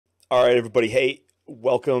All right, everybody. Hey,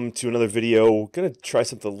 welcome to another video. Gonna try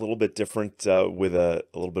something a little bit different with a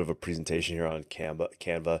little bit of a presentation here on Canva.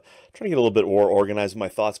 Trying to get a little bit more organized with my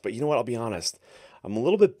thoughts, but you know what? I'll be honest. I'm a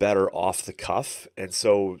little bit better off the cuff, and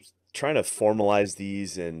so trying to formalize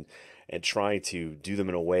these and trying to do them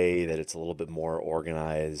in a way that it's a little bit more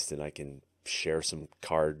organized and I can share some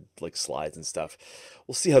card like slides and stuff.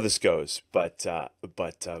 We'll see how this goes, but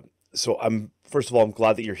so I'm first of all, I'm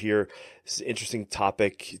glad that you're here. This is an interesting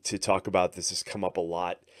topic to talk about. This has come up a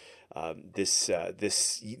lot this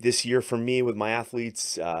year for me with my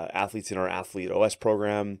athletes, athletes in our Athlete OS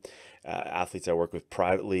program, athletes I work with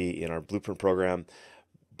privately in our Blueprint program.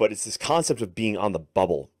 But it's this concept of being on the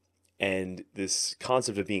bubble, and this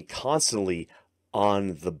concept of being constantly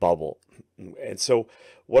on the bubble. And so,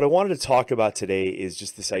 what I wanted to talk about today is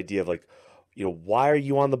just this idea of like, why are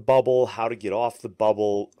you on the bubble? How to get off the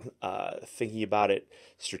bubble? Thinking about it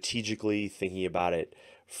strategically, thinking about it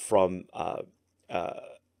from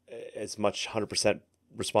as much 100%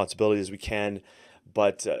 responsibility as we can.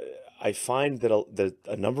 But I find that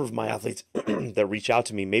a number of my athletes that reach out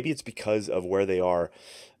to me, maybe it's because of where they are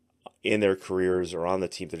in their careers or on the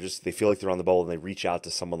team. They feel like they're on the bubble and they reach out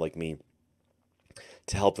to someone like me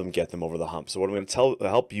to help them get them over the hump. So what I'm going to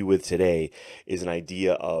help you with today is an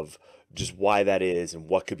idea of just why that is and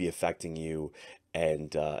what could be affecting you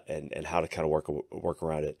and how to kind of work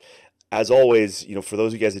around it. As always, for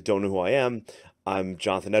those of you guys that don't know who I am, I'm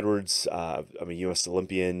Jonathan Edwards. I'm a US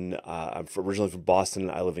Olympian. I'm originally from Boston.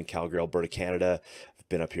 I live in Calgary, Alberta, Canada. I've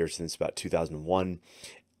been up here since about 2001,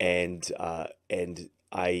 and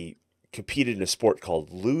I competed in a sport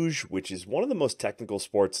called luge, which is one of the most technical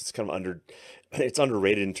sports. It's kind of it's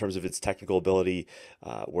underrated in terms of its technical ability,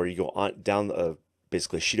 where you go on down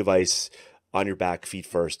basically a sheet of ice on your back, feet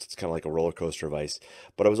first. It's kind of like a roller coaster of ice.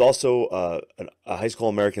 But I was also a high school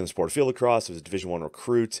American in the sport of field lacrosse. I was a Division I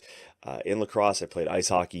recruit in lacrosse. I played ice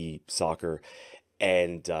hockey, soccer,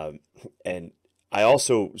 and so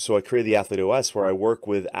I created the Athlete OS, where I work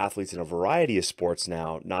with athletes in a variety of sports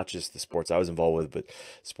now, not just the sports I was involved with, but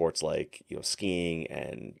sports like skiing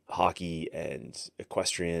and hockey and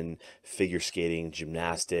equestrian, figure skating,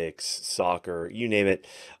 gymnastics, soccer, you name it.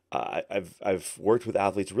 I've worked with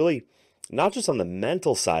athletes really not just on the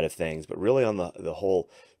mental side of things, but really on the whole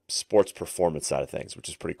sports performance side of things, which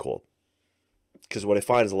is pretty cool. Because what I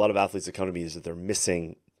find is a lot of athletes that come to me is that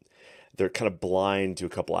they're kind of blind to a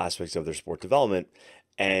couple aspects of their sport development,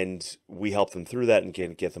 and we help them through that and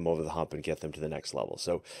get them over the hump and get them to the next level.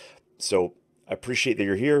 So I appreciate that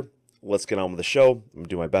you're here. Let's get on with the show. I'm gonna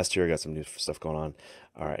do my best here. I got some new stuff going on.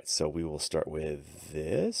 All right, so we will start with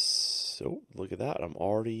this. So look at that. I'm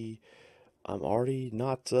already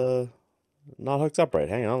not hooked up right.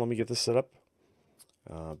 Hang on, let me get this set up.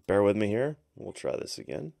 Bear with me here. We'll try this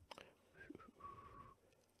again.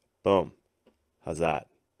 Boom. How's that?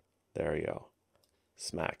 There we go.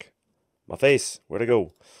 Smack. My face. Where'd it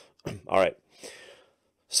go? All right.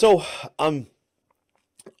 So,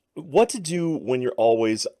 what to do when you're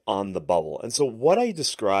always on the bubble. And so what I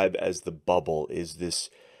describe as the bubble is this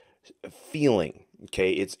feeling,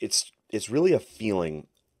 okay? It's really a feeling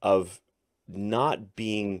of not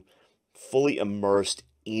being fully immersed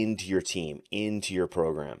into your team, into your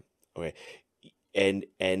program, okay? And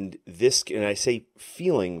I say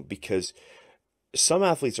feeling because some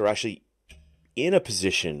athletes are actually in a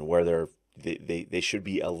position where they should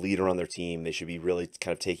be a leader on their team. They should be really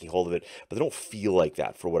kind of taking hold of it, but they don't feel like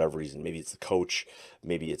that for whatever reason. Maybe it's the coach.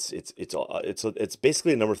 Maybe it's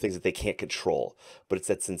basically a number of things that they can't control, but it's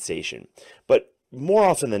that sensation. But more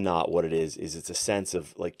often than not, what it is it's a sense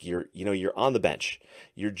of like you're on the bench.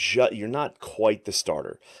 You're not quite the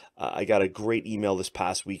starter. I got a great email this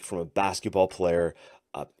past week from a basketball player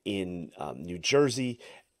in New Jersey.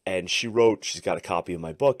 And she's got a copy of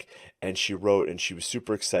my book, and she wrote, and she was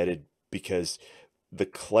super excited because the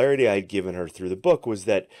clarity I had given her through the book was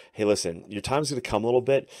that, hey, listen, your time's going to come a little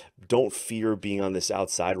bit. Don't fear being on this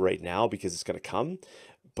outside right now because it's going to come.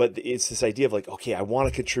 But it's this idea of like, okay, I want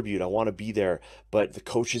to contribute. I want to be there, but the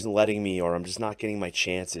coach isn't letting me, or I'm just not getting my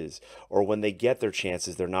chances. Or when they get their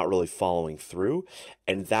chances, they're not really following through.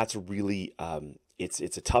 And that's really, it's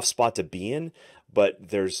a tough spot to be in, but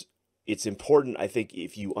it's important, I think,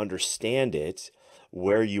 if you understand it,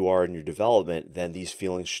 where you are in your development, then these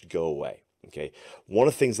feelings should go away. Okay. One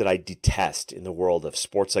of the things that I detest in the world of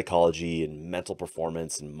sports psychology and mental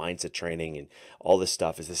performance and mindset training and all this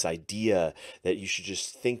stuff is this idea that you should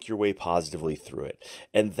just think your way positively through it.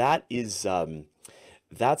 And that is,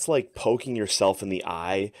 that's like poking yourself in the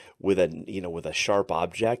eye with with a sharp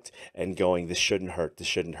object and going, this shouldn't hurt, this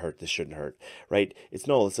shouldn't hurt, this shouldn't hurt, right? It's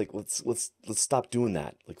no, it's like let's stop doing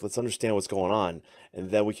that. Like let's understand what's going on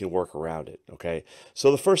and then we can work around it, okay?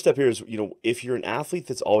 So the first step here is, if you're an athlete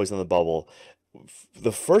that's always on the bubble,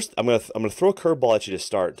 the first I'm gonna throw a curveball at you to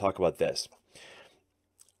start and talk about this.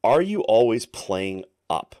 Are you always playing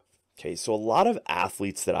up? Okay, so a lot of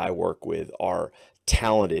athletes that I work with are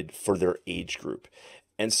talented for their age group.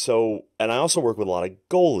 And I also work with a lot of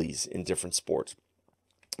goalies in different sports.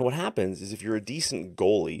 What happens is if you're a decent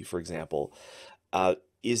goalie, for example,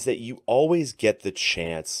 is that you always get the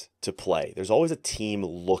chance to play. There's always a team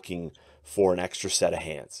looking for an extra set of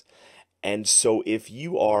hands. And so if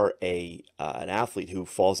you are an athlete who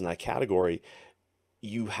falls in that category,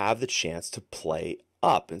 you have the chance to play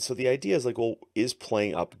up. And so the idea is like, well, is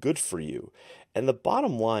playing up good for you? And the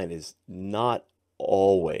bottom line is not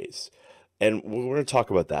always. And we're going to talk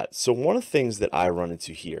about that. So one of the things that I run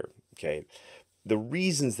into here, okay, the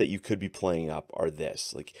reasons that you could be playing up are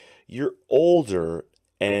this, like you're older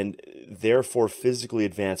and therefore physically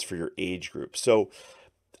advanced for your age group. So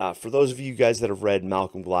for those of you guys that have read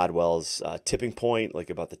Malcolm Gladwell's Tipping Point, like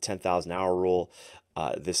about the 10,000 hour rule,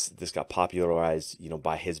 this got popularized,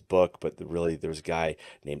 by his book, but really there's a guy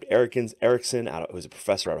named Erickson, who's a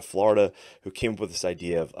professor out of Florida, who came up with this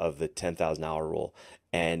idea of the 10,000 hour rule.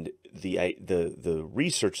 And the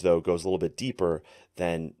research though goes a little bit deeper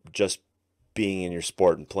than just being in your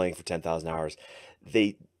sport and playing for 10,000 hours.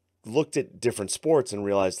 They looked at different sports and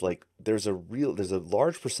realized like there's a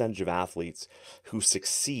large percentage of athletes who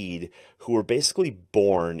succeed who are basically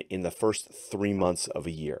born in the first 3 months of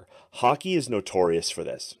a year. Hockey is notorious for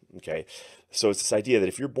this, okay? So it's this idea that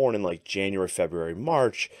if you're born in like January, February,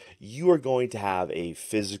 March, you are going to have a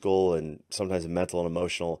physical and sometimes a mental and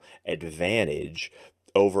emotional advantage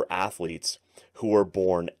over athletes who are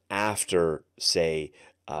born after, say,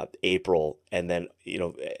 April, and then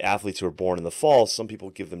athletes who are born in the fall, some people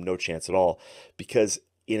give them no chance at all, because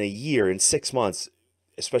in 6 months,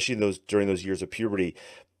 especially during those years of puberty,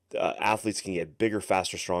 athletes can get bigger,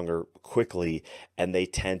 faster, stronger quickly, and they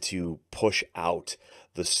tend to push out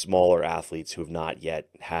the smaller athletes who have not yet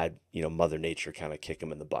had Mother Nature kind of kick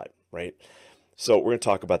them in the butt, right? So we're going to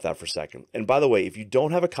talk about that for a second. And by the way, if you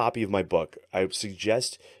don't have a copy of my book, I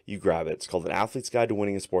suggest you grab it. It's called An Athlete's Guide to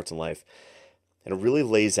Winning in Sports and Life. And it really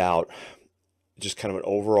lays out just kind of an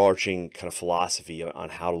overarching kind of philosophy on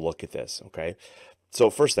how to look at this, okay? So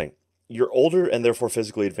first thing, you're older and therefore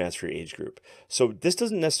physically advanced for your age group. So this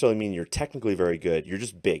doesn't necessarily mean you're technically very good. You're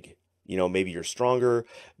just big. Maybe you're stronger,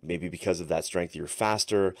 maybe because of that strength you're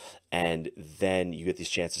faster, and then you get these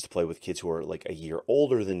chances to play with kids who are like a year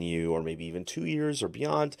older than you, or maybe even 2 years or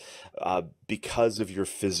beyond, because of your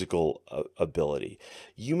physical ability.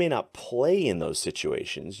 You may not play in those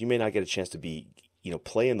situations. You may not get a chance to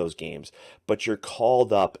play in those games, but you're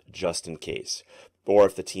called up just in case. Or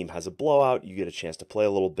if the team has a blowout, you get a chance to play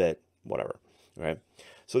a little bit, whatever, right?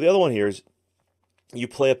 So the other one here is you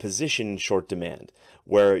play a position in short demand,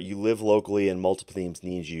 where you live locally and multiple teams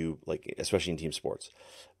need you, like especially in team sports.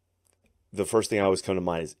 The first thing I always come to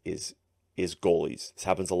mind is goalies. This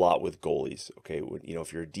happens a lot with goalies. Okay,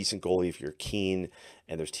 if you're a decent goalie, if you're keen,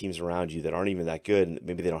 and there's teams around you that aren't even that good, and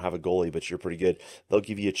maybe they don't have a goalie, but you're pretty good, they'll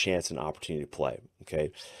give you a chance and opportunity to play.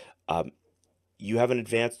 Okay, you have an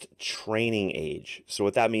advanced training age. So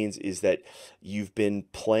what that means is that you've been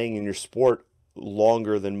playing in your sport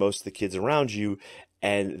longer than most of the kids around you,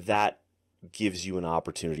 and that gives you an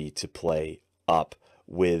opportunity to play up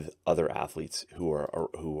with other athletes who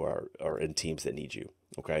are in teams that need you.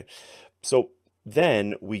 Okay, so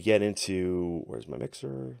then we get into, where's my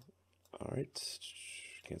mixer? All right,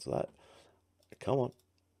 cancel that. Come on,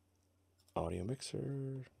 audio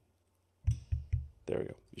mixer. There we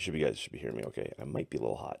go. You guys should be hearing me okay. I might be a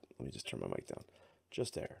little hot. Let me just turn my mic down.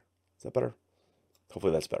 Just there. Is that better?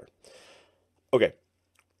 Hopefully that's better. Okay.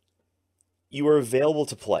 You are available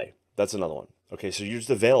to play. That's another one. Okay, so you're just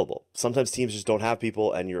available. Sometimes teams just don't have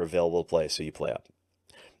people and you're available to play, so you play up.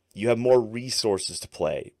 You have more resources to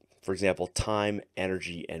play. For example, time,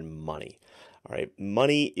 energy, and money. All right,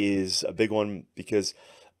 money is a big one because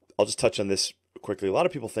I'll just touch on this quickly. A lot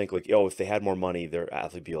of people think like, if they had more money, their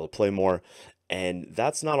athlete would be able to play more. And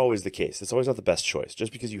that's not always the case. It's always not the best choice.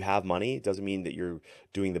 Just because you have money doesn't mean that you're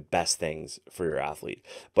doing the best things for your athlete.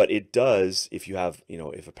 But it does if you have,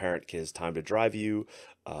 if a parent has time to drive you,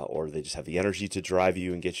 or they just have the energy to drive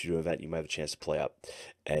you and get you to an event, you might have a chance to play up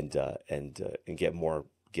and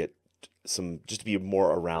get some, just to be more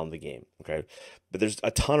around the game. Okay. But there's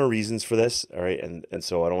a ton of reasons for this. All right. And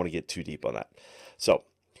so I don't want to get too deep on that. So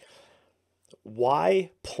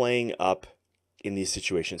why playing up in these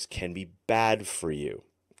situations can be bad for you.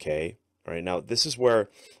 Okay. All right. Now, this is where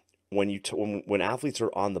when athletes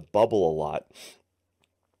are on the bubble a lot,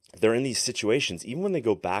 they're in these situations, even when they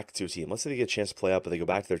go back to a team, let's say they get a chance to play up, but they go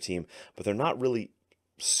back to their team, but they're not really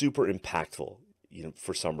super impactful,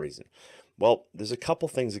 for some reason. Well, there's a couple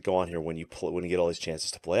things that go on here when you get all these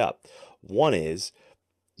chances to play up. One is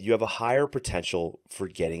you have a higher potential for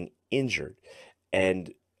getting injured.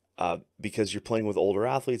 And because you're playing with older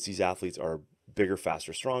athletes, these athletes are bigger,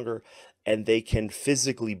 faster, stronger, and they can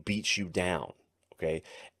physically beat you down. Okay.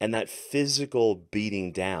 And that physical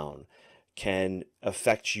beating down can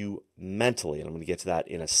affect you mentally. And I'm going to get to that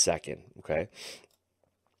in a second. Okay.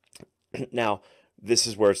 Now, this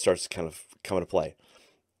is where it starts to kind of come into play.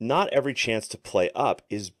 Not every chance to play up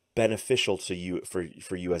is beneficial to you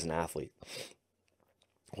for you as an athlete.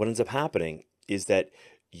 What ends up happening is that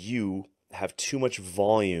you have too much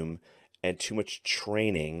volume and too much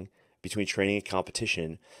training between training and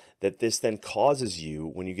competition, that this then causes you,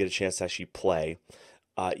 when you get a chance to actually play,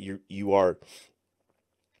 you're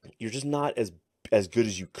just not as good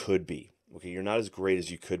as you could be. Okay, you're not as great as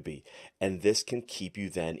you could be, and this can keep you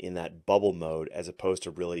then in that bubble mode, as opposed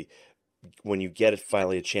to really, when you get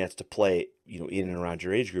finally a chance to play, in and around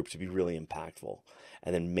your age group, to be really impactful,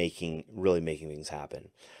 and then making things happen.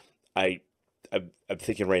 I'm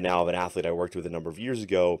thinking right now of an athlete I worked with a number of years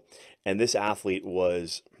ago, and this athlete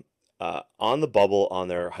was on the bubble on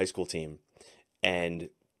their high school team,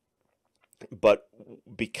 but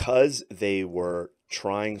because they were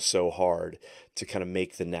trying so hard to kind of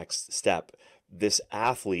make the next step, this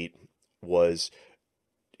athlete was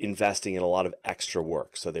investing in a lot of extra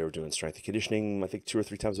work. So they were doing strength and conditioning, I think 2 or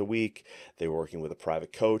 3 times a week. They were working with a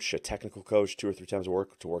private coach, a technical coach, 2 or 3 times a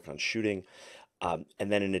week to work on shooting. And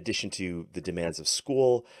then in addition to the demands of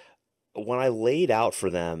school, when I laid out for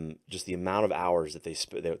them just the amount of hours that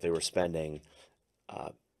they were spending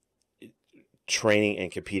training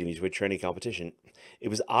and competing, between training and competition, it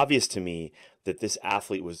was obvious to me that this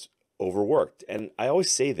athlete was overworked. And I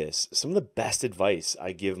always say this, some of the best advice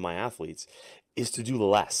I give my athletes is to do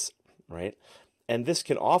less, right? And this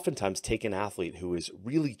can oftentimes take an athlete who is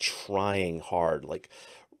really trying hard. Like,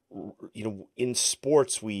 in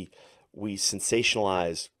sports, we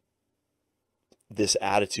sensationalize this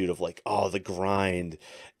attitude of like, oh, the grind,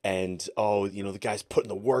 and oh, the guy's putting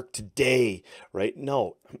the work today, right?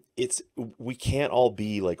 No, we can't all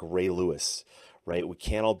be like Ray Lewis, right? We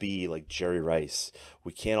can't all be like Jerry Rice.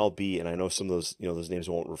 We can't all be, and I know some of those, those names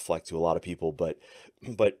won't reflect to a lot of people, but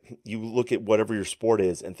you look at whatever your sport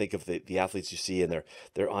is and think of the athletes you see, and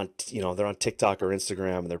they're on TikTok or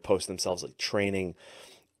Instagram, and they're posting themselves like training.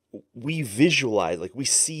 We visualize, like, we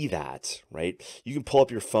see that, right? You can pull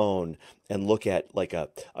up your phone and look at like a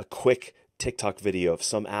quick TikTok video of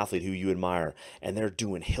some athlete who you admire, and they're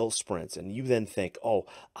doing hill sprints, and you then think, oh,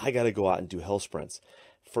 I got to go out and do hill sprints.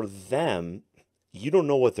 For them, you don't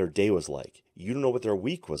know what their day was like. You don't know what their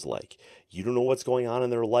week was like. You don't know what's going on in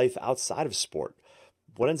their life outside of sport.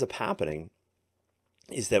 What ends up happening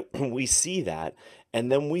is that when we see that,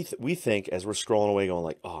 and then we think, as we're scrolling away going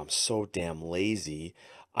like, oh, I'm so damn lazy,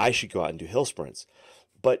 I should go out and do hill sprints.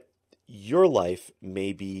 But your life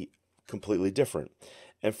may be completely different.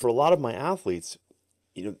 And for a lot of my athletes,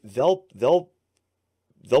 they'll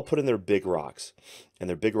put in their big rocks, and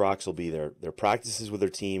their big rocks will be their practices with their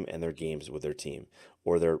team and their games with their team,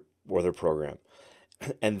 or their program.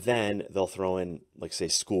 And then they'll throw in, like, say,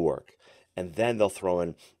 schoolwork, and then they'll throw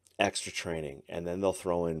in extra training, and then they'll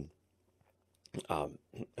throw in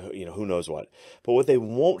who knows what. But what they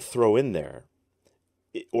won't throw in there,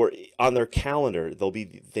 or on their calendar, there'll be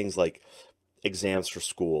things like exams for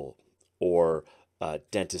school, or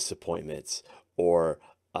dentist appointments, or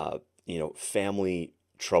family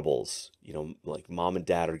troubles, like mom and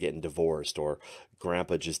dad are getting divorced, or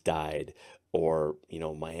grandpa just died, or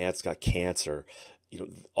my aunt's got cancer.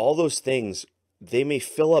 All those things, they may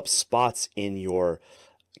fill up spots in your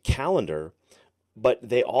calendar, but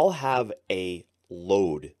they all have a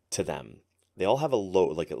load to them. They all have a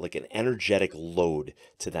load, like an energetic load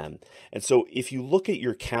to them. And so if you look at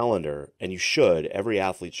your calendar, and every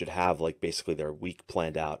athlete should have like basically their week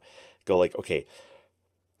planned out, go like, okay,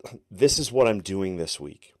 this is what I'm doing this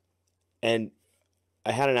week. And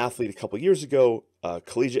I had an athlete a couple of years ago, a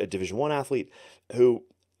Division I athlete, who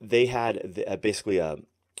they had basically a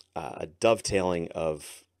dovetailing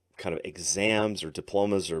of kind of exams or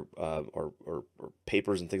diplomas or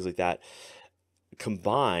papers and things like that,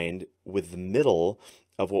 combined with the middle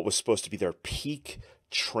of what was supposed to be their peak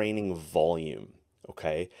training volume.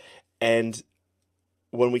 Okay. And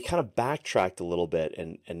when we kind of backtracked a little bit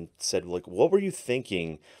and said, like, what were you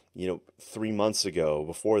thinking 3 months ago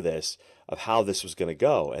before this of how this was going to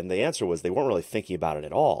go? And the answer was they weren't really thinking about it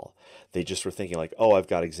at all. They just were thinking like, oh, I've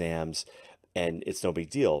got exams and it's no big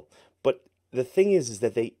deal. But the thing is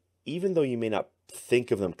that even though you may not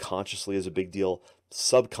think of them consciously as a big deal,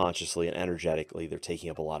 subconsciously and energetically, they're taking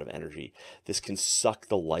up a lot of energy. This can suck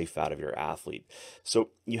the life out of your athlete. So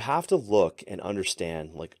you have to look and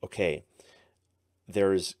understand like, okay,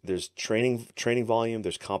 there's training volume,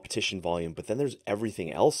 there's competition volume, but then there's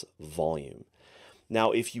everything else volume.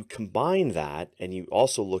 Now, if you combine that and you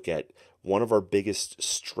also look at one of our biggest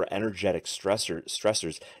energetic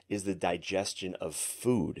stressors is the digestion of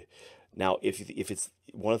food. Now, if it's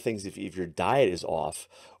one of the things, if your diet is off,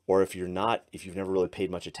 or if you've never really paid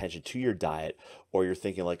much attention to your diet, or you're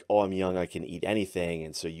thinking like, oh, I'm young, I can eat anything,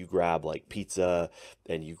 and so you grab like pizza,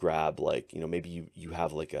 and you grab like, maybe you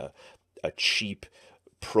have like a cheap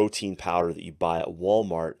protein powder that you buy at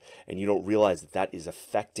Walmart, and you don't realize that that is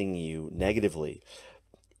affecting you negatively.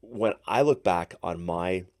 When I look back on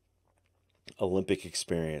my Olympic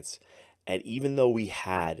experience, and even though we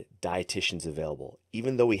had dietitians available,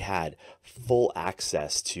 even though we had full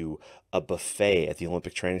access to a buffet at the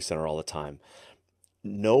Olympic Training Center all the time,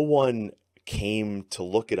 no one came to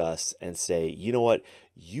look at us and say, you know what,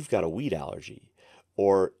 you've got a wheat allergy,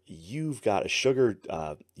 or you've got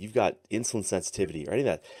you've got insulin sensitivity, or any of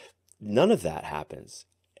that. None of that happens.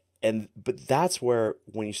 But that's where,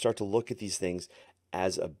 when you start to look at these things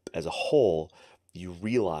as a whole, you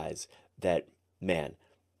realize that, man,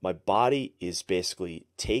 my body is basically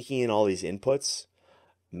taking in all these inputs,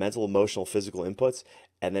 mental, emotional, physical inputs,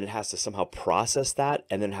 and then it has to somehow process that,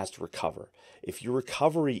 and then it has to recover. If your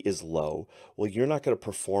recovery is low, well, you're not going to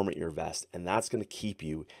perform at your best, and that's going to keep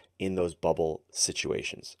you in those bubble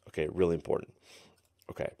situations. Okay, really important.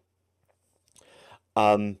 Okay.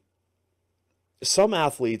 Some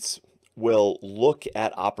athletes will look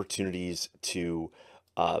at opportunities to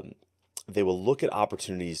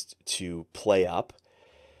play up,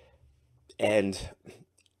 and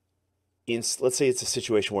let's say it's a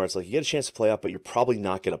situation where it's like you get a chance to play up, but you're probably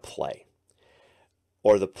not going to play,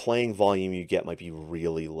 or the playing volume you get might be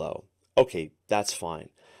really low. Okay, that's fine.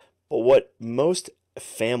 But what most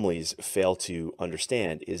families fail to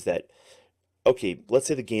understand is that, okay, let's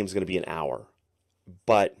say the game's going to be an hour,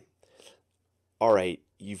 but all right,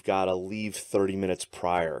 you've got to leave 30 minutes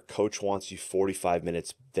prior. Coach wants you 45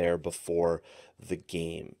 minutes there before the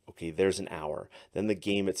game. Okay, there's an hour. Then the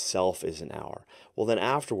game itself is an hour. Well, then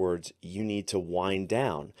afterwards, you need to wind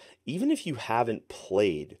down. Even if you haven't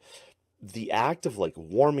played, the act of like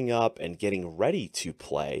warming up and getting ready to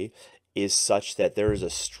play is such that there is a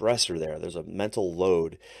stressor there. There's a mental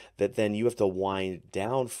load that then you have to wind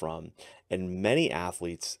down from. And many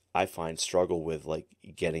athletes, I find, struggle with like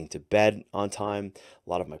getting to bed on time. A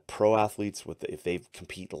lot of my pro athletes, if they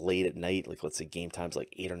compete late at night, like let's say game time's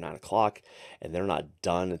like 8 or 9 o'clock, and they're not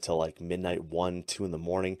done until like midnight, 1, 2 in the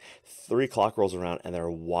morning, 3 o'clock rolls around and they're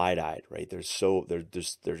wide-eyed, right? They're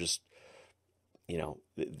just,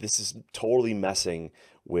 this is totally messing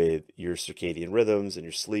with your circadian rhythms and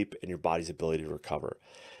your sleep and your body's ability to recover.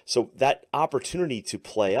 So that opportunity to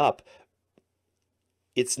play up,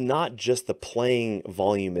 it's not just the playing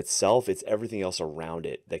volume itself, it's everything else around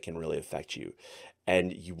it that can really affect you.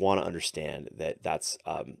 And you want to understand that that's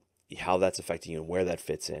how that's affecting you and where that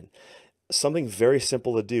fits in. Something very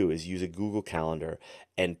simple to do is use a Google Calendar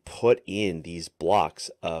and put in these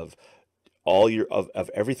blocks of all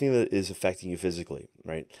of everything that is affecting you physically,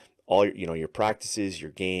 right? All your practices,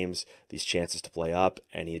 your games, these chances to play up,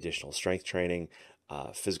 any additional strength training,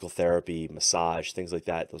 physical therapy, massage, things like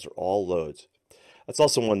that. Those are all loads. That's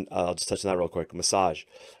also one, I'll just touch on that real quick, massage.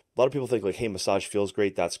 A lot of people think like, hey, massage feels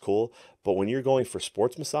great, that's cool. But when you're going for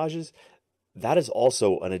sports massages, that is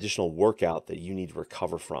also an additional workout that you need to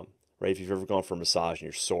recover from, right? If you've ever gone for a massage and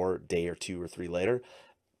you're sore a day or 2 or 3 later,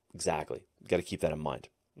 exactly. You got to keep that in mind,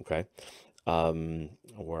 okay?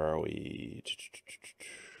 Where are we?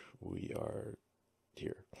 We are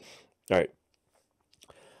here. All right.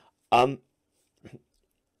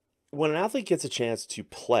 When an athlete gets a chance to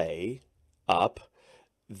play up,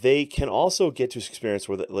 they can also get to an experience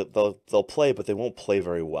where they'll play, but they won't play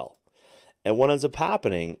very well. And what ends up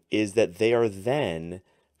happening is that they are then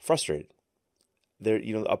frustrated.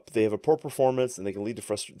 They have a poor performance, and they can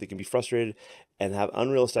they can be frustrated and have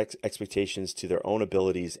unrealistic expectations to their own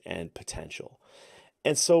abilities and potential.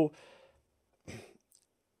 And so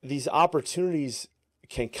these opportunities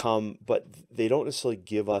can come, but they don't necessarily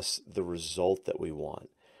give us the result that we want.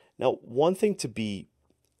 Now, one thing to be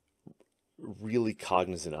really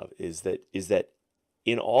cognizant of is that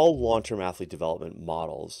in all long-term athlete development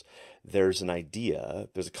models, there's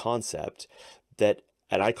a concept that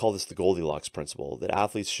and I call this the Goldilocks principle, that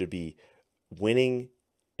athletes should be winning,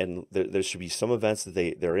 and there should be some events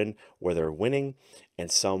that they're in where they're winning,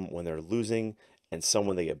 and some when they're losing, and some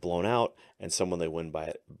when they get blown out, and some when they win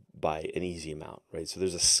by an easy amount, right? So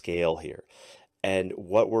there's a scale here. And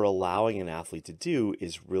what we're allowing an athlete to do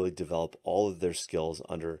is really develop all of their skills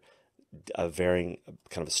under a varying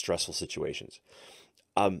kind of stressful situations.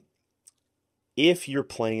 If you're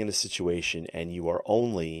playing in a situation and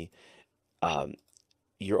um,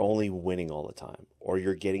 you're only winning all the time, or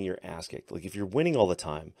you're getting your ass kicked. Like if you're winning all the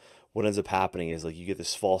time, what ends up happening is like you get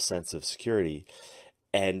this false sense of security,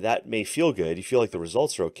 and that may feel good. You feel like the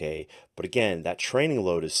results are okay, but again, that training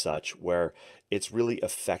load is such where it's really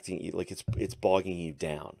affecting you, like it's bogging you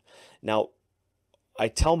down. Now, I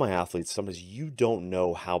tell my athletes sometimes you don't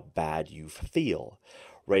know how bad you feel,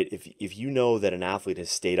 right? If you know that an athlete has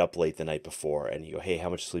stayed up late the night before and you go, hey, how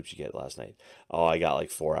much sleep did you get last night? Oh, I got like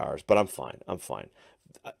 4 hours, but I'm fine. I'm fine.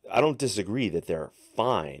 I don't disagree that they're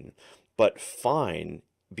fine, but fine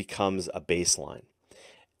becomes a baseline.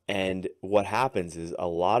 And what happens is a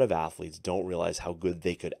lot of athletes don't realize how good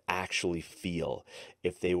they could actually feel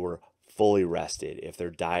if they were fully rested, if their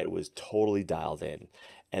diet was totally dialed in,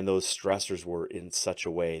 and those stressors were in such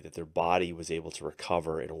a way that their body was able to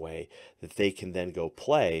recover in a way that they can then go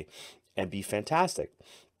play and be fantastic.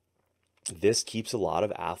 This keeps a lot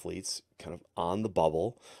of athletes kind of on the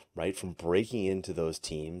bubble, right, from breaking into those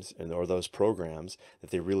teams or those programs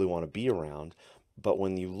that they really want to be around. But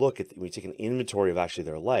when you when you take an inventory of actually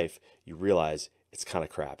their life, you realize it's kind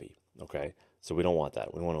of crappy. Okay. So we don't want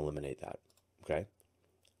that. We want to eliminate that. Okay.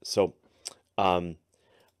 So,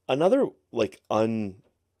 another like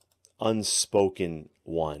unspoken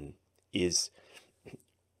one is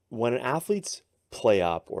when athletes play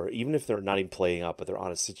up, or even if they're not even playing up, but they're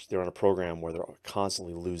on a program where they're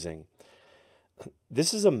constantly losing.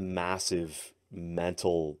 This is a massive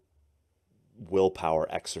mental willpower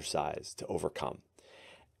exercise to overcome.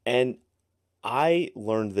 And I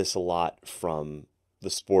learned this a lot from the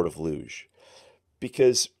sport of luge,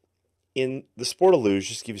 because in the sport of luge,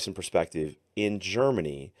 just to give you some perspective, in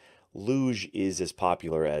Germany, luge is as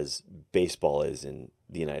popular as baseball is in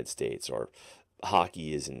the United States, or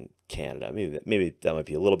hockey is in Canada. Maybe that might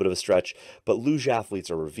be a little bit of a stretch, but luge athletes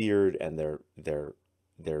are revered and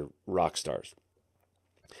they're rock stars.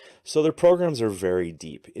 So their programs are very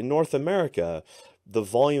deep. In North America, the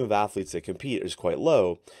volume of athletes that compete is quite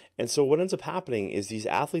low. And so what ends up happening is these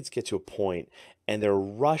athletes get to a point and they're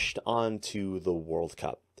rushed onto the World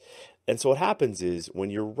Cup. And so what happens is when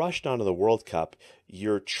you're rushed onto the World Cup,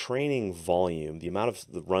 your training volume, the amount of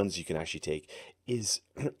the runs you can actually take is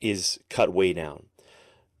cut way down.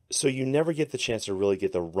 So you never get the chance to really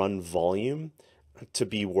get the run volume to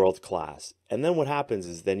be world class. And then what happens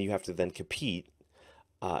is then you have to then compete,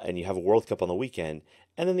 and you have a World Cup on the weekend,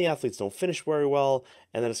 and then the athletes don't finish very well,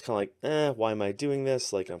 and then it's kind of like, why am I doing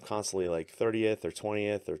this? Like I'm constantly like 30th or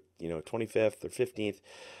 20th or 25th or 15th.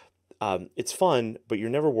 It's fun, but you're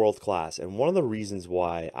never world class. And one of the reasons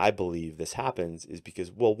why I believe this happens is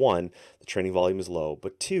because, well, one, the training volume is low,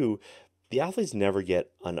 but two, the athletes never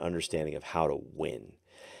get an understanding of how to win.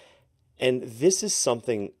 And this is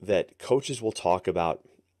something that coaches will talk about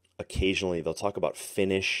occasionally. They'll talk about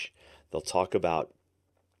finish. They'll talk about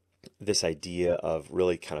this idea of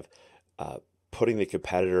really kind of putting the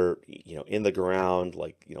competitor, in the ground,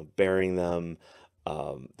 like, burying them.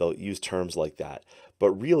 They'll use terms like that,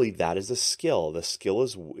 but really that is a skill. The skill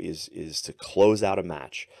is to close out a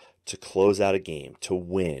match, to close out a game, to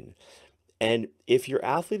win. And if your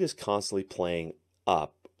athlete is constantly playing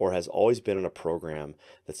up or has always been in a program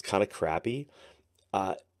that's kind of crappy,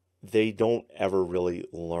 they don't ever really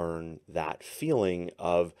learn that feeling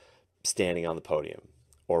of standing on the podium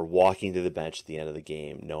or walking to the bench at the end of the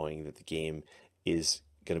game, knowing that the game is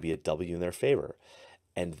going to be a W in their favor.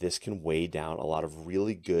 And this can weigh down a lot of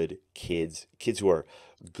really good kids who are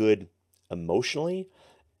good emotionally,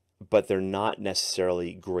 but they're not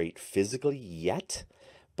necessarily great physically yet.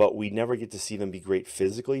 But we never get to see them be great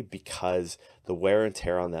physically because the wear and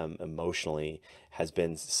tear on them emotionally has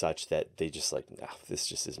been such that they just like, this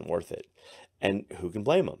just isn't worth it. And who can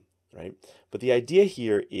blame them, right? But the idea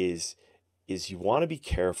here is you want to be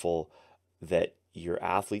careful that your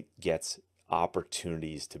athlete gets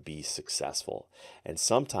opportunities to be successful. And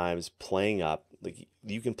sometimes playing up, like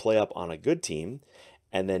you can play up on a good team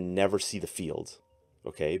and then never see the field,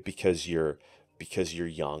 okay? Because you're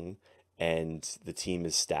young and the team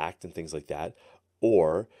is stacked and things like that.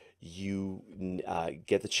 Or you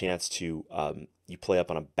get the chance to you play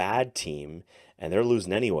up on a bad team and they're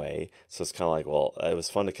losing anyway. So it's kind of like, well, it was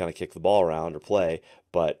fun to kind of kick the ball around or play,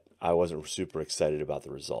 but I wasn't super excited about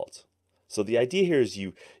the results. So the idea here is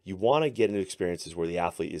you want to get into experiences where the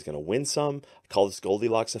athlete is going to win some. I call this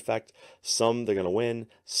Goldilocks effect. Some they're going to win,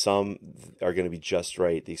 some are going to be just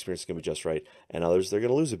right. The experience is going to be just right, and others they're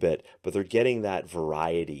going to lose a bit, but they're getting that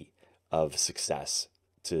variety of success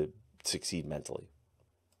to succeed mentally.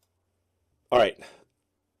 All right.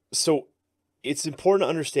 So it's important to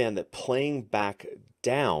understand that playing back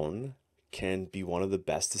down can be one of the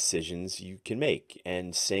best decisions you can make,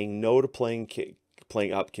 and saying no to playing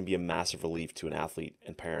up can be a massive relief to an athlete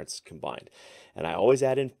and parents combined. And I always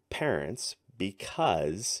add in parents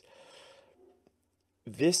because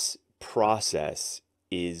this process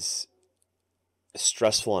is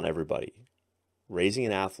stressful on everybody. Raising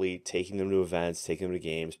an athlete, taking them to events, taking them to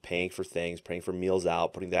games, paying for things, paying for meals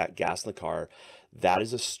out, putting that gas in the car, that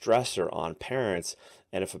is a stressor on parents.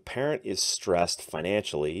 And if a parent is stressed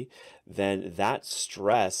financially, then that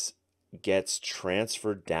stress gets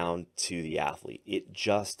transferred down to the athlete. It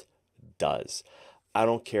just does. I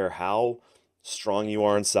don't care how strong you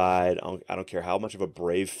are inside. I don't care how much of a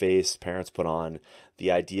brave face parents put on.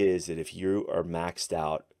 The idea is that if you are maxed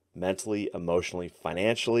out mentally, emotionally,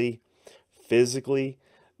 financially, physically,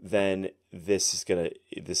 then this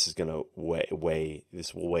will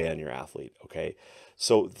weigh on your athlete. Okay.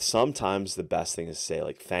 So sometimes the best thing is to say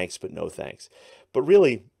like, thanks, but no thanks. But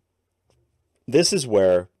really, this is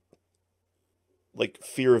where like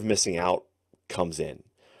fear of missing out comes in.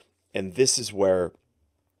 And this is where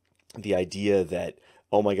the idea that,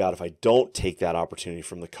 oh my God, if I don't take that opportunity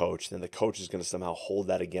from the coach, then the coach is going to somehow hold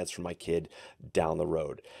that against for my kid down the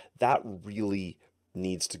road. That really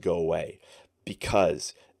needs to go away,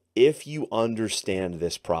 because if you understand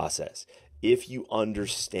this process, if you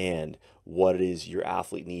understand what it is your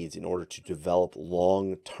athlete needs in order to develop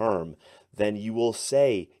long term, then you will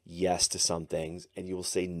say yes to some things and you will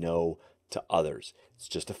say no to others. It's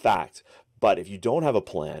just a fact. But if you don't have a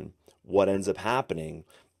plan, what ends up happening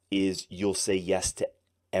is you'll say yes to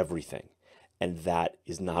everything. And that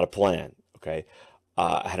is not a plan. Okay.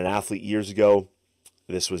 I had an athlete years ago.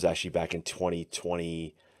 This was actually back in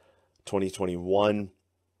 2020, 2021,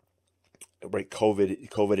 right?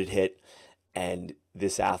 COVID had hit, and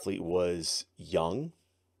this athlete was young,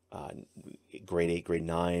 grade 8, grade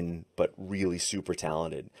 9, but really super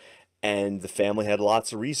talented. And the family had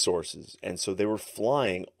lots of resources. And so they were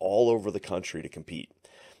flying all over the country to compete.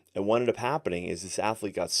 And what ended up happening is this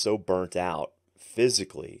athlete got so burnt out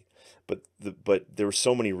physically, but there were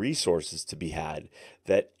so many resources to be had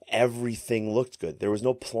that everything looked good. There was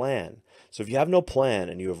no plan. So if you have no plan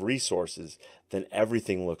and you have resources, then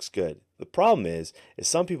everything looks good. The problem is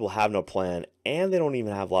some people have no plan and they don't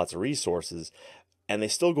even have lots of resources, and they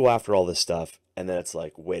still go after all this stuff. And then it's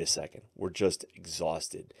like, wait a second, we're just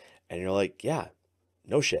exhausted. And you're like, yeah,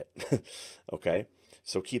 no shit. Okay.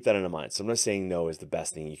 So keep that in mind. Sometimes saying no is the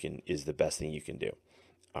best thing you can do.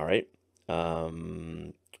 All right. All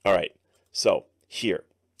right. So here,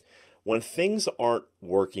 when things aren't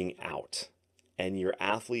working out and your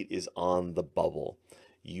athlete is on the bubble,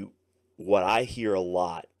 what I hear a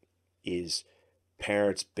lot is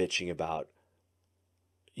parents bitching about,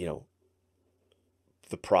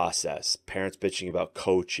 the process, parents bitching about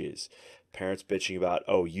coaches, parents bitching about,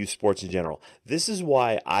 youth sports in general. This is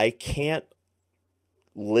why I can't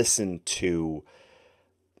listen to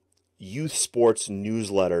youth sports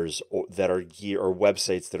newsletters or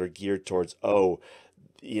websites that are geared towards,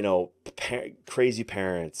 crazy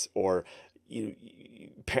parents, or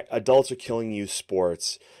adults are killing youth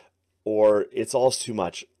sports, or it's all too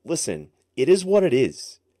much. Listen, it is what it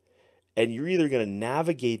is. And you're either going to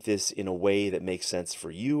navigate this in a way that makes sense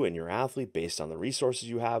for you and your athlete based on the resources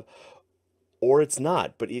you have, or it's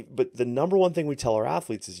not. But the number one thing we tell our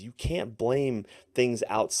athletes is you can't blame things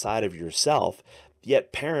outside of yourself,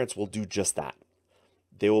 yet parents will do just that.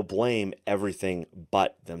 They will blame everything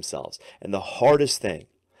but themselves. And the hardest thing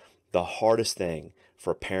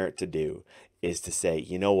for a parent to do is to say,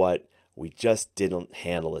 you know what, we just didn't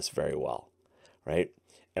handle this very well, right?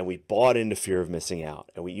 And we bought into fear of missing out.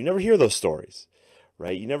 And you never hear those stories,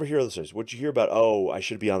 right? You never hear those stories. What you hear about, I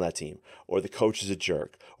should be on that team, or the coach is a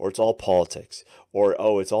jerk, or it's all politics, or,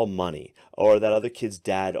 it's all money, or that other kid's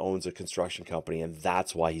dad owns a construction company and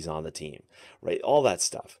that's why he's on the team, right? All that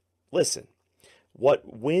stuff. Listen, what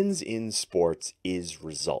wins in sports is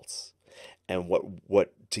results. And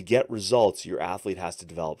what to get results, your athlete has to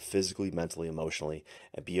develop physically, mentally, emotionally,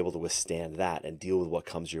 and be able to withstand that and deal with what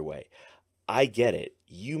comes your way. I get it.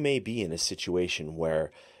 You may be in a situation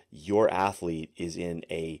where your athlete is in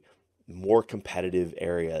a more competitive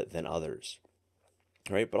area than others,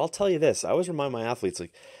 right? But I'll tell you this. I always remind my athletes,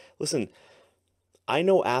 like, listen, I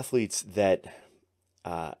know athletes that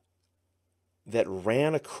that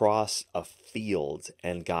ran across a field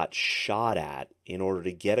and got shot at in order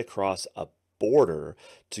to get across a border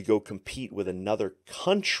to go compete with another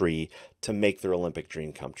country to make their Olympic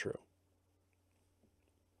dream come true.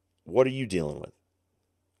 What are you dealing with?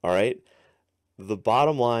 All right. The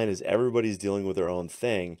bottom line is everybody's dealing with their own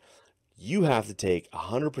thing. You have to take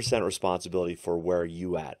 100% responsibility for where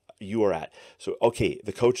you are at. So, okay,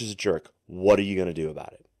 the coach is a jerk. What are you going to do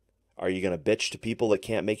about it? Are you going to bitch to people that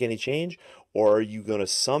can't make any change? Or are you going to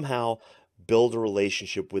somehow build a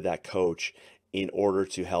relationship with that coach in order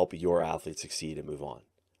to help your athlete succeed and move on,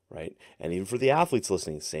 right? And even for the athletes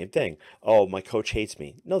listening, same thing. Oh, my coach hates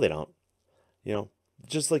me. No, they don't. You know,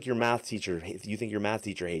 just like your math teacher, you think your math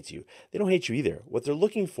teacher hates you. They don't hate you either. What they're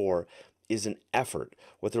looking for is an effort.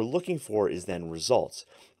 What they're looking for is then results.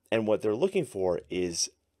 And what they're looking for is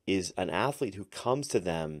an athlete who comes to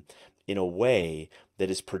them in a way that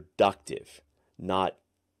is productive, not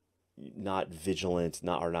vigilant,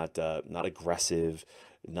 not aggressive,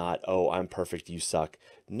 not, oh, I'm perfect, you suck.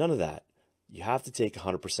 None of that. You have to take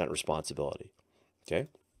 100% responsibility. Okay?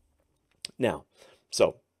 Now,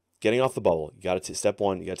 so getting off the bubble, you got to step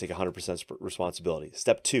one, you got to take 100% responsibility.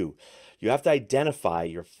 Step two, you have to identify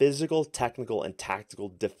your physical, technical, and tactical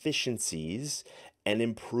deficiencies and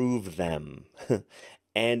improve them.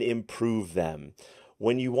 And improve them.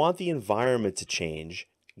 When you want the environment to change,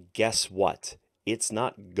 guess what? It's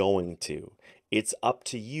not going to. It's up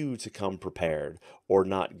to you to come prepared or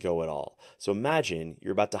not go at all. So imagine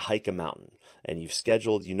you're about to hike a mountain and you've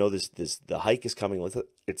scheduled, you know, the hike is coming,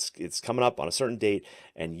 it's coming up on a certain date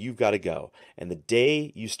and you've got to go. And the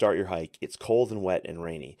day you start your hike, it's cold and wet and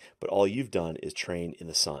rainy, but all you've done is train in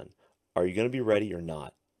the sun. Are you going to be ready or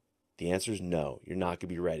not? The answer is no, you're not going to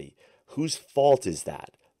be ready. Whose fault is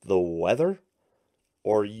that? The weather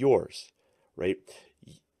or yours, right?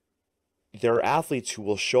 There are athletes who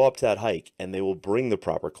will show up to that hike and they will bring the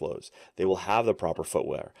proper clothes. They will have the proper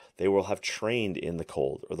footwear. They will have trained in the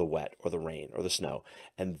cold or the wet or the rain or the snow,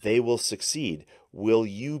 and they will succeed. Will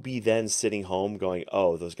you be then sitting home going,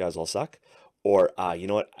 oh, those guys all suck? Or, you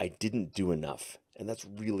know what? I didn't do enough. And that's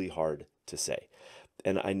really hard to say.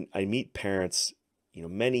 And I meet parents, you know,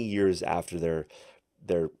 many years after their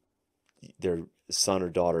son or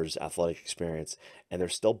daughter's athletic experience, and they're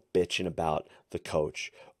still bitching about the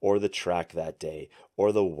coach or the track that day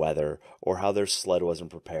or the weather or how their sled wasn't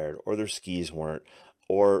prepared or their skis weren't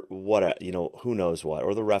or what, you know, who knows what,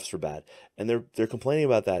 or the refs were bad. And they're complaining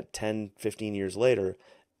about that 10, 15 years later.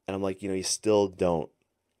 And I'm like, you know, you still don't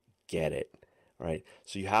get it, right?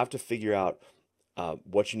 So you have to figure out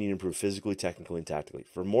what you need to improve physically, technically, and tactically.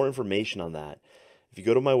 For more information on that, if you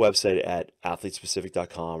go to my website at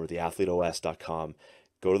athletespecific.com or theathleteos.com,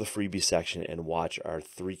 go to the freebie section and watch our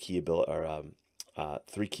three key abilities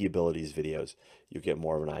videos. You'll get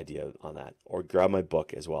more of an idea on that. Or grab my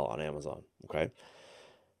book as well on Amazon. Okay.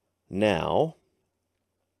 Now,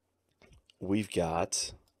 you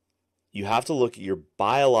have to look at your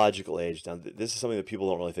biological age. Now, this is something that people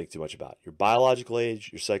don't really think too much about. Your biological age,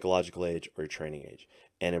 your psychological age, or your training age,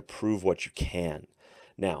 and improve what you can.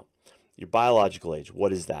 Now, your biological age,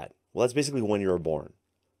 what is that? Well, that's basically when you were born.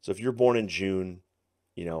 So if you're born in June,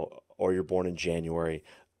 you know, or you're born in January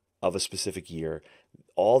of a specific year,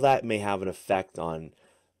 all that may have an effect on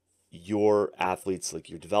your athletes, like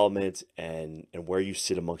your development and where you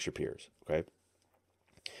sit amongst your peers. Okay.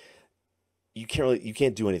 You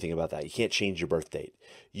can't do anything about that. You can't change your birth date.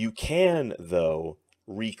 You can, though,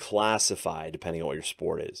 reclassify depending on what your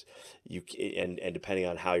sport is. And depending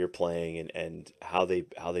on how you're playing and how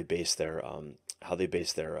they base their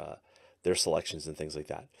selections and things like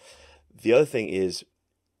that. The other thing is,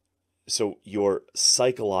 so your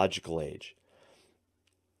psychological age.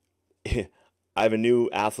 I have a new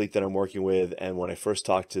athlete that I'm working with, and when I first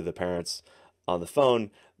talked to the parents on the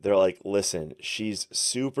phone, they're like, listen, she's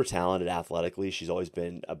super talented athletically. She's always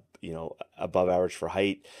been, above average for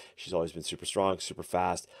height. She's always been super strong, super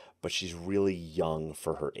fast, but she's really young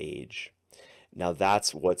for her age. Now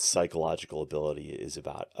that's what psychological ability is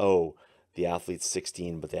about. Oh, the athlete's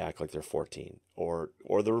 16, but they act like they're 14. Or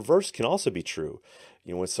the reverse can also be true.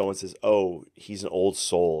 You know, when someone says, oh, he's an old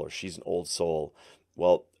soul or she's an old soul.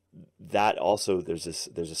 Well, that also, there's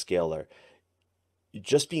a scale there.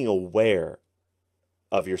 Just being aware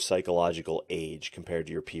of your psychological age compared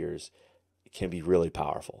to your peers can be really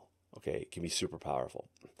powerful. Okay, it can be super powerful.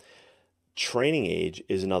 Training age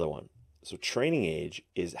is another one. So training age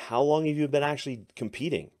is how long have you been actually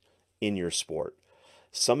competing in your sport?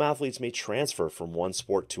 Some athletes may transfer from one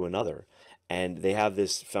sport to another, and they have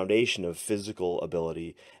this foundation of physical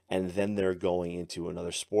ability, and then they're going into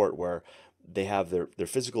another sport where they have their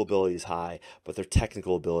physical ability is high, but their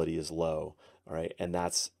technical ability is low. right? And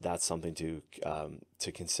that's something to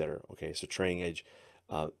consider. Okay, so training age,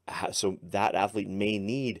 so that athlete may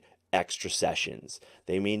need extra sessions,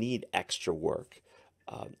 they may need extra work,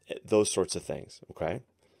 those sorts of things. Okay.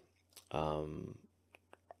 Um,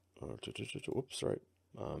 Oops, sorry.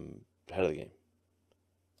 Ahead of the game.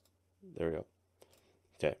 There we go.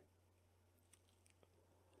 Okay.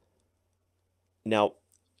 Now,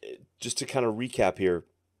 just to kind of recap here,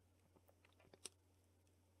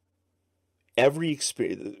 every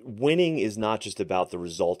experience, winning is not just about the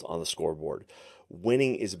result on the scoreboard.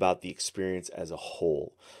 Winning is about the experience as a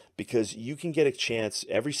whole, because you can get a chance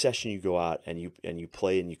every session you go out and you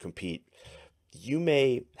play and you compete. You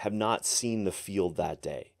may have not seen the field that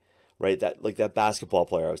day, right? That, like that basketball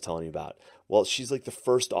player I was telling you about. Well, she's like the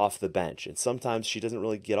first off the bench, and sometimes she doesn't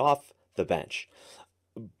really get off the bench.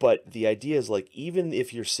 But the idea is, like, even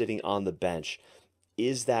if you're sitting on the bench,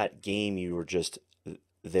 is that game you were just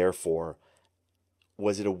there for,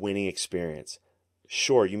 was it a winning experience?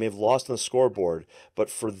 Sure, you may have lost on the scoreboard, but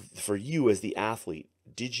for you as the athlete,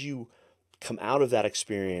 did you come out of that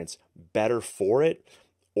experience better for it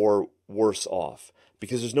or worse off?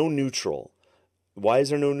 Because there's no neutral. Why is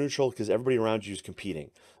there no neutral? Because everybody around you is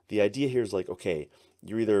competing. The idea here is like, okay,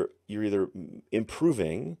 you're either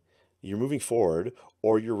improving, you're moving forward,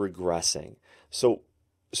 or you're regressing. So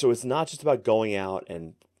it's not just about going out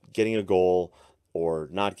and getting a goal or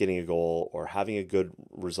not getting a goal, or having a good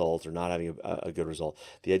result or not having a good result.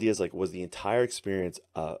 The idea is like, was the entire experience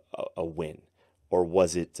a win, or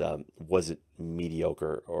was it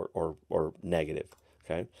mediocre or negative?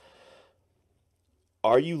 Okay.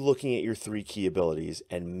 Are you looking at your three key abilities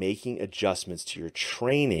and making adjustments to your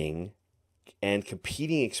training and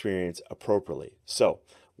competing experience appropriately? So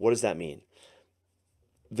what does that mean?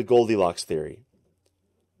 The Goldilocks theory.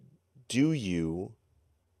 Do you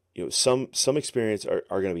know, some experience are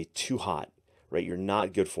going to be too hot, right? You're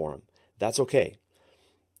not good for them. That's okay,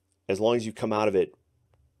 as long as you come out of it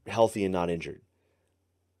healthy and not injured.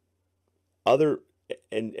 Other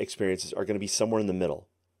experiences are going to be somewhere in the middle.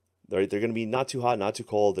 They're going to be not too hot, not too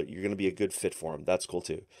cold. You're going to be a good fit for them. That's cool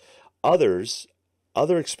too. Other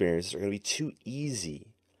experiences are going to be too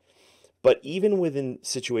easy. But even within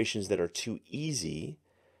situations that are too easy,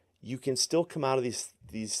 you can still come out of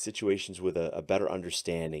these situations with a better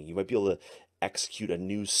understanding. You might be able to execute a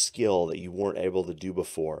new skill that you weren't able to do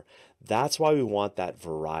before. That's why we want that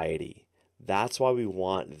variety. That's why we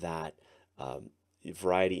want that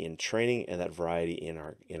variety in training and that variety in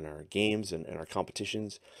our games and our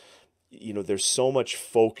competitions. You know, there's so much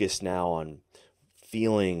focus now on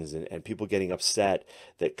feelings and people getting upset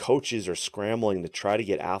that coaches are scrambling to try to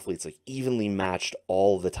get athletes like evenly matched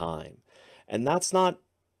all the time. And that's not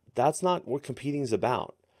what competing is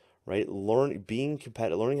about, right? Learning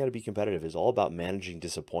how to be competitive is all about managing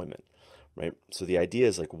disappointment, right? So the idea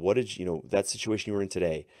is like, what did that situation you were in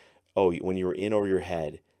today? Oh, when you were in over your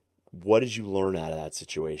head, what did you learn out of that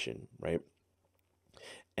situation, right?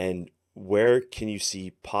 And where can you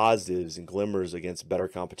see positives and glimmers against better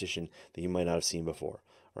competition that you might not have seen before,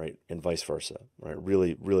 right? And vice versa, right?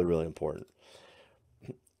 Really, really, really important.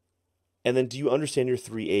 And then, do you understand your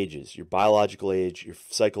three ages, your biological age, your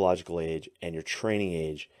psychological age, and your training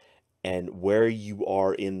age, and where you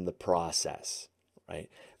are in the process, right?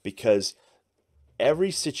 Because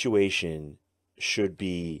every situation should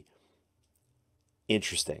be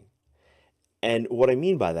interesting. And what I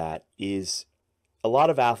mean by that is, a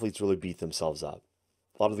lot of athletes really beat themselves up.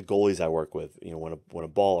 A lot of the goalies I work with, when a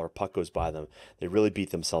ball or a puck goes by them, they really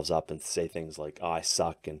beat themselves up and say things like, "Oh, I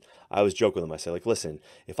suck." And I always joke with them. I say, like, "Listen,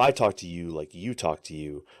 if I talk to you like you talk to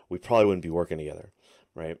you, we probably wouldn't be working together,"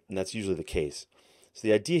 right? And that's usually the case. So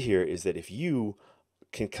the idea here is that if you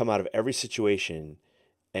can come out of every situation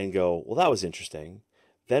and go, "Well, that was interesting,"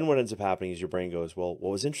 then what ends up happening is your brain goes, "Well,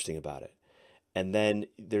 what was interesting about it?" And then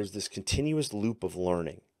there's this continuous loop of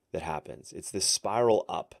learning that happens. It's this spiral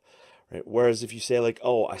up, right? Whereas if you say like,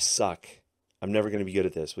 "Oh, I suck, I'm never going to be good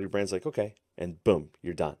at this," well, your brain's like, "Okay," and boom,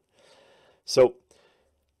 you're done. So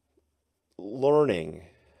learning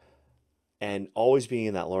and always being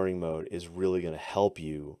in that learning mode is really going to help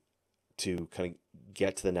you to kind of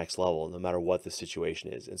get to the next level, no matter what the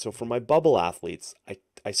situation is. And so for my bubble athletes,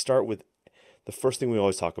 I start with the first thing we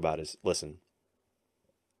always talk about is, listen,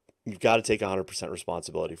 you've got to take 100%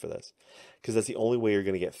 responsibility for this, because that's the only way you're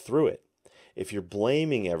going to get through it. If you're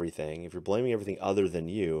blaming everything other than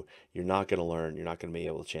you, you're not going to learn. You're not going to be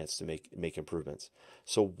able a chance to make improvements.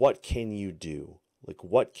 So what can you do? Like,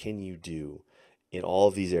 what can you do in all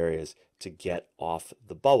of these areas to get off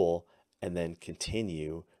the bubble and then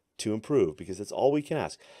continue to improve? Because that's all we can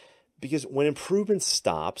ask. Because when improvement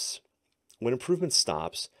stops,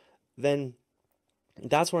 then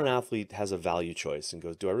That's when an athlete has a value choice and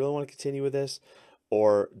goes, do I really want to continue with this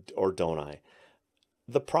or don't I?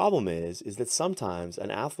 The problem is that sometimes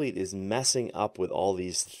an athlete is messing up with all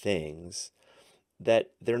these things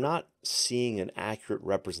that they're not seeing an accurate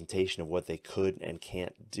representation of what they could and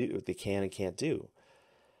can't do, they can and can't do.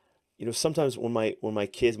 Sometimes when my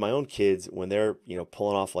kids, my own kids, when they're,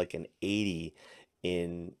 pulling off like an 80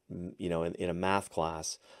 in, in a math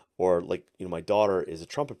class, or like, my daughter is a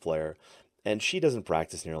trumpet player and she doesn't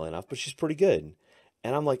practice nearly enough, but she's pretty good.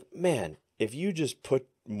 And I'm like, man, if you just put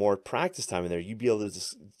more practice time in there, you'd be able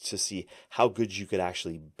to see how good you could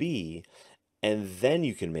actually be, and then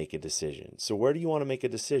you can make a decision. So where do you want to make a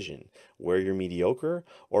decision? Where you're mediocre,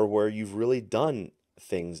 or where you've really done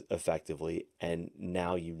things effectively and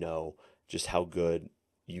now you know just how good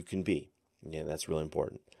you can be? Yeah, that's really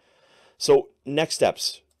important. So next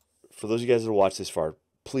steps, for those of you guys that watch this far,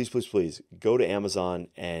 please, please, please go to Amazon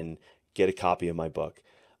and get a copy of my book.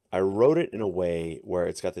 I wrote it in a way where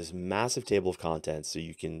it's got this massive table of contents so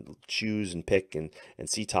you can choose and pick and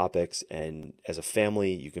see topics. And as a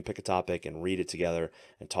family, you can pick a topic and read it together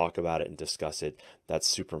and talk about it and discuss it. That's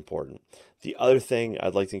super important. The other thing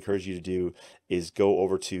I'd like to encourage you to do is go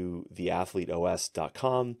over to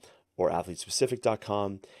theathleteos.com or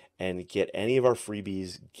athletespecific.com and get any of our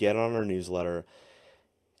freebies, get on our newsletter,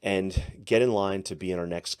 and get in line to be in our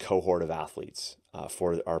next cohort of athletes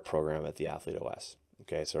for our program at the Athlete OS.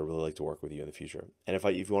 Okay, so I really like to work with you in the future. And if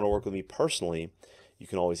you want to work with me personally, you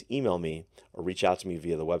can always email me or reach out to me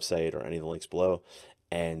via the website or any of the links below,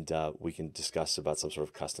 and we can discuss about some sort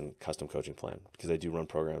of custom coaching plan, because I do run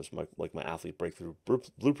programs like my Athlete Breakthrough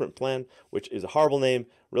Blueprint Plan, which is a horrible name,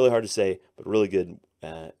 really hard to say, but really good,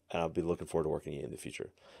 and I'll be looking forward to working with you in the future.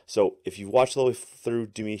 So if you've watched all the way through,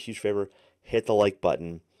 do me a huge favor, hit the like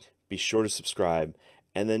button, be sure to subscribe,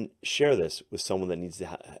 and then share this with someone that needs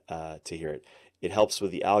to hear it. It helps with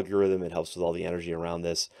the algorithm. It helps with all the energy around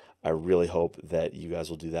this. I really hope that you guys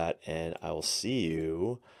will do that, and I will see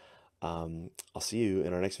you. I'll see you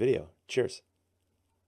in our next video. Cheers.